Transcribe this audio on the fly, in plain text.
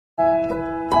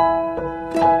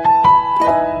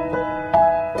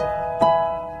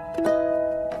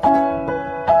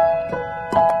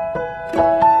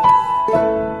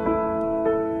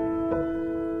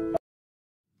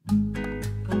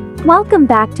Welcome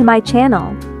back to my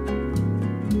channel.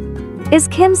 Is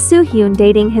Kim Soo Hyun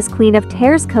dating his Queen of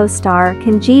Tears co-star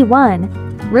Kim Ji-won?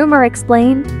 Rumor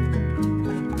explained.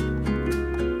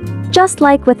 Just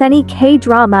like with any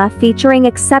K-drama featuring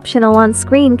exceptional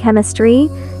on-screen chemistry,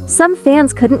 some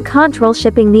fans couldn't control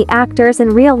shipping the actors in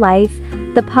real life.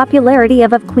 The popularity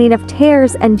of Queen of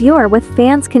Tears endured, with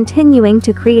fans continuing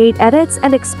to create edits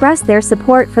and express their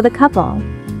support for the couple.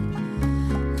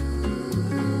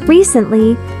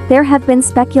 Recently, there have been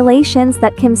speculations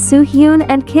that Kim Soo Hyun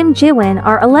and Kim Ji-won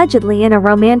are allegedly in a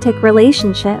romantic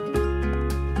relationship.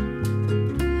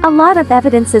 A lot of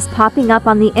evidence is popping up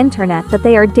on the internet that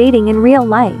they are dating in real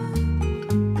life.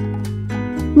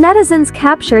 Netizens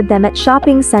captured them at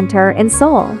shopping center in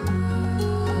Seoul.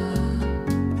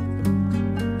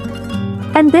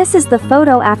 And this is the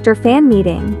photo after fan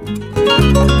meeting.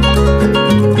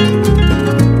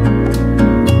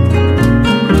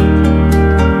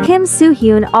 Kim Soo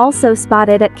Hyun also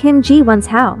spotted at Kim Ji-won's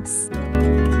house.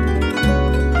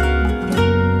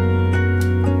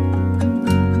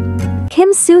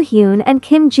 Kim Soo Hyun and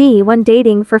Kim Ji-won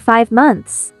dating for 5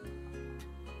 months.